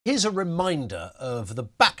Here's a reminder of the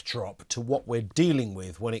backdrop to what we're dealing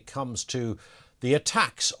with when it comes to the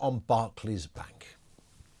attacks on Barclays Bank.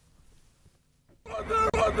 From the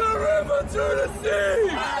river to the sea!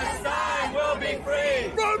 Palestine will be free!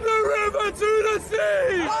 From the river to the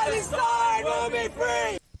sea! Palestine will be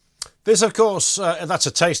free! This, of course, that's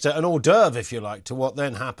a taster, an hors d'oeuvre, if you like, to what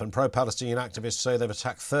then happened. Pro-Palestinian activists say they've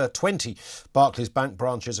attacked 20 Barclays Bank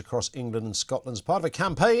branches across England and Scotland as part of a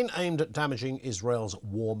campaign aimed at damaging Israel's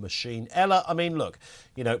war machine. Ella, I mean, look,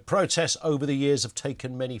 you know, protests over the years have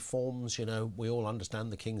taken many forms. You know, we all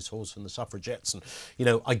understand the King's horse and the suffragettes, and, you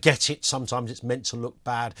know, I get it. Sometimes it's meant to look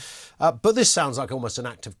bad. But this sounds like almost an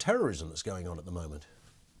act of terrorism that's going on at the moment.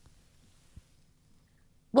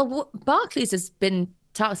 Well, Barclays has been,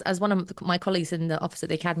 as one of my colleagues in the office at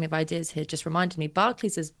the Academy of Ideas here just reminded me,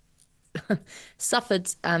 Barclays has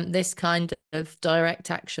suffered this kind of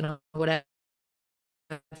direct action or whatever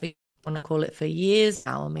you want to call it for years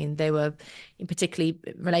now. I mean, they were particularly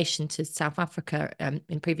in relation to South Africa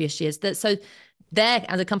in previous years. So they're,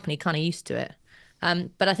 as a company, kind of used to it.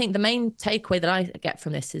 But I think the main takeaway that I get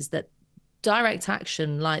from this is that direct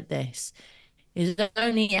action like this is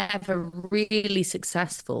only ever really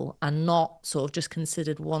successful and not sort of just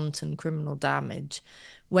considered wanton criminal damage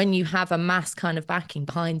when you have a mass kind of backing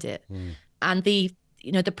behind it. And the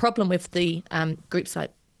problem with the groups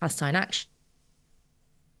like Palestine Action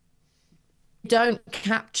don't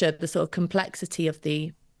capture the sort of complexity of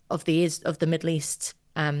the Middle East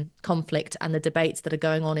conflict and the debates that are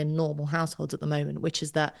going on in normal households at the moment, which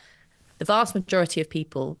is that the vast majority of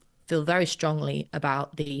people feel very strongly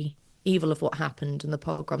about the evil of what happened in the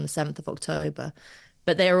pogrom the 7th of October.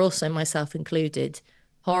 But they are also, myself included,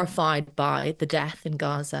 horrified by the death in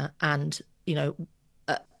Gaza and, you know,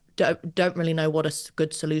 don't really know what a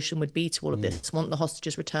good solution would be to all of this. Want the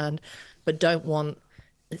hostages returned, but don't want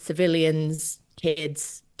civilians,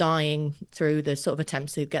 kids dying through the sort of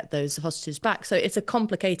attempts to get those hostages back. So it's a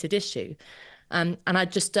complicated issue. And I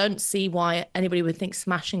just don't see why anybody would think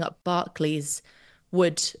smashing up Barclays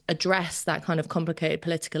would address that kind of complicated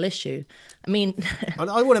political issue. I mean, and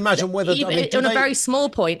I would imagine whether on a very small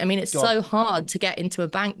point, I mean, it's so hard to get into a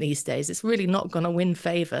bank these days. It's really not going to win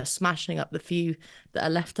favour smashing up the few that are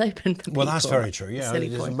left open for people. Well, that's very true. Yeah,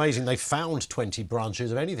 it's amazing they found 20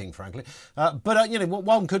 branches of anything, frankly. But you know,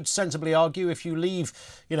 one could sensibly argue if you leave,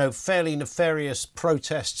 you know, fairly nefarious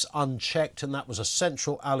protests unchecked, and that was a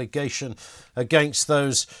central allegation against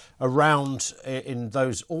those around in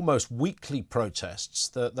those almost weekly protests,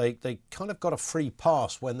 that they kind of got a free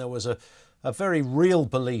pass when there was a very real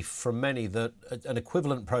belief from many that an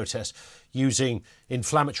equivalent protest using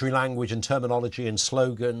inflammatory language and terminology and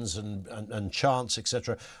slogans and chants,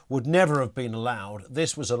 etc., would never have been allowed.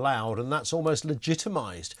 This was allowed, and that's almost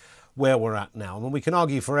legitimised where we're at now. I mean, we can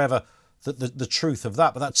argue forever that the truth of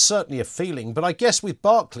that, but that's certainly a feeling. But I guess with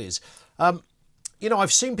Barclays, you know,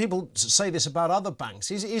 I've seen people say this about other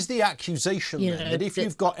banks. Is the accusation then that if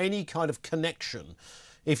you've got any kind of connection,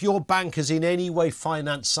 if your bank has in any way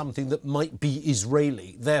financed something that might be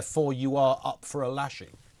Israeli, therefore you are up for a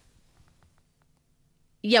lashing?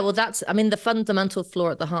 Yeah, well, I mean, the fundamental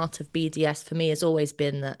flaw at the heart of BDS for me has always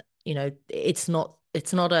been that, you know, it's not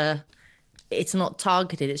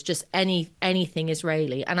targeted. It's just anything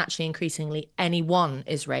Israeli, and actually increasingly anyone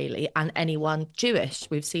Israeli and anyone Jewish.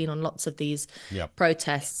 We've seen on lots of these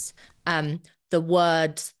protests the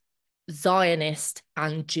words Zionist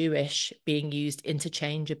and Jewish being used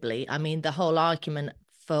interchangeably. I mean, the whole argument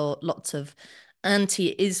for lots of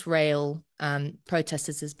anti-Israel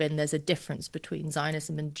protesters has been there's a difference between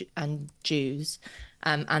Zionism and Jews,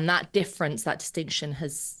 and that difference, that distinction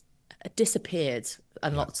has disappeared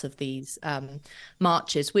in lots of these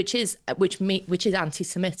marches, which is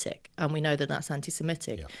anti-Semitic, and we know that that's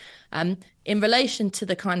anti-Semitic. In relation to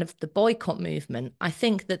the kind of the boycott movement, I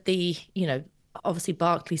think that obviously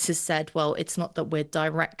Barclays has said, well, it's not that we're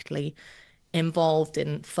directly involved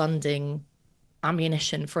in funding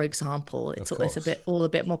ammunition, for example. It's a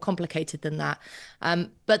bit more complicated than that.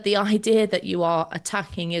 But the idea that you are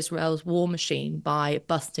attacking Israel's war machine by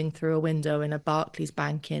busting through a window in a Barclays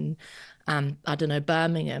Bank in, I don't know,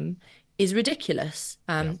 Birmingham, is ridiculous.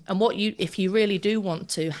 And if you really do want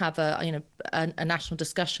to have a national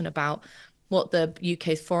discussion about what the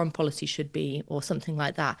UK's foreign policy should be or something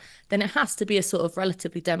like that, then it has to be a sort of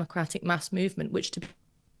relatively democratic mass movement, which to...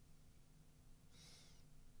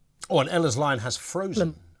 Oh, and Ella's line has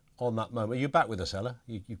frozen on that moment. Are you back with us, Ella?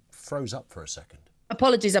 You froze up for a second.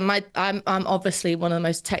 Apologies, I'm obviously one of the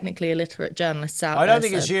most technically illiterate journalists out there. I don't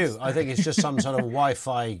think it's you. I think it's just some sort of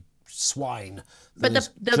Wi-Fi swine that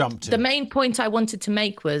but the main point I wanted to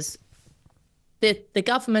make was the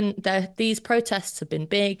government, these protests have been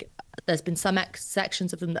big. There's been some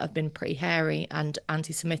sections of them that have been pretty hairy and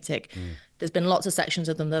anti-Semitic. There's been lots of sections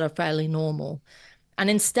of them that are fairly normal. And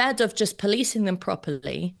instead of just policing them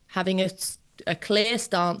properly, having a clear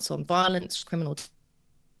stance on violence, criminal,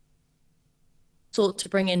 sought to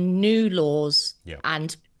bring in new laws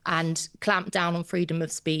and clamp down on freedom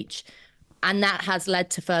of speech. And that has led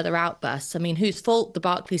to further outbursts. I mean, whose fault the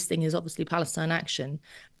Barclays thing is? Obviously Palestine Action.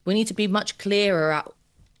 We need to be much clearer at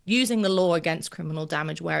using the law against criminal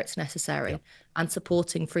damage where it's necessary and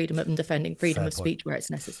supporting freedom and defending freedom of speech where it's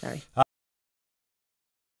necessary.